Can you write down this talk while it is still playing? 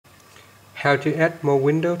how to add more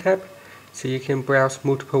window tab so you can browse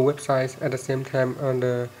multiple websites at the same time on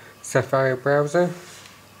the Safari browser.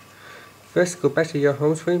 First, go back to your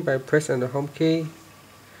home screen by pressing the home key.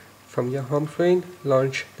 From your home screen,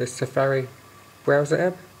 launch the Safari browser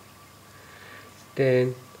app.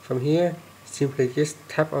 Then from here, simply just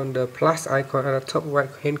tap on the plus icon at the top right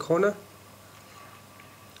hand corner.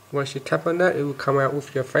 Once you tap on that, it will come out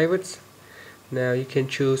with your favorites. Now you can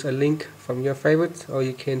choose a link from your favorites, or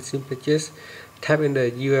you can simply just tap in the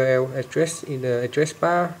URL address in the address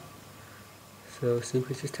bar. So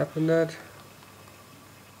simply just tap on that.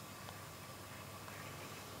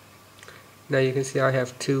 Now you can see I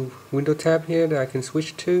have two window tabs here that I can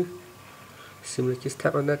switch to. Simply just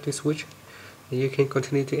tap on that to switch. And you can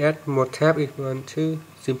continue to add more tabs if you want to,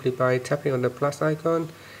 simply by tapping on the plus icon.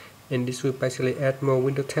 And this will basically add more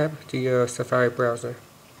window tabs to your Safari browser.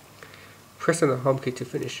 Press on the home key to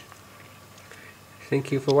finish.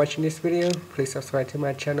 Thank you for watching this video. Please subscribe to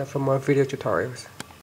my channel for more video tutorials.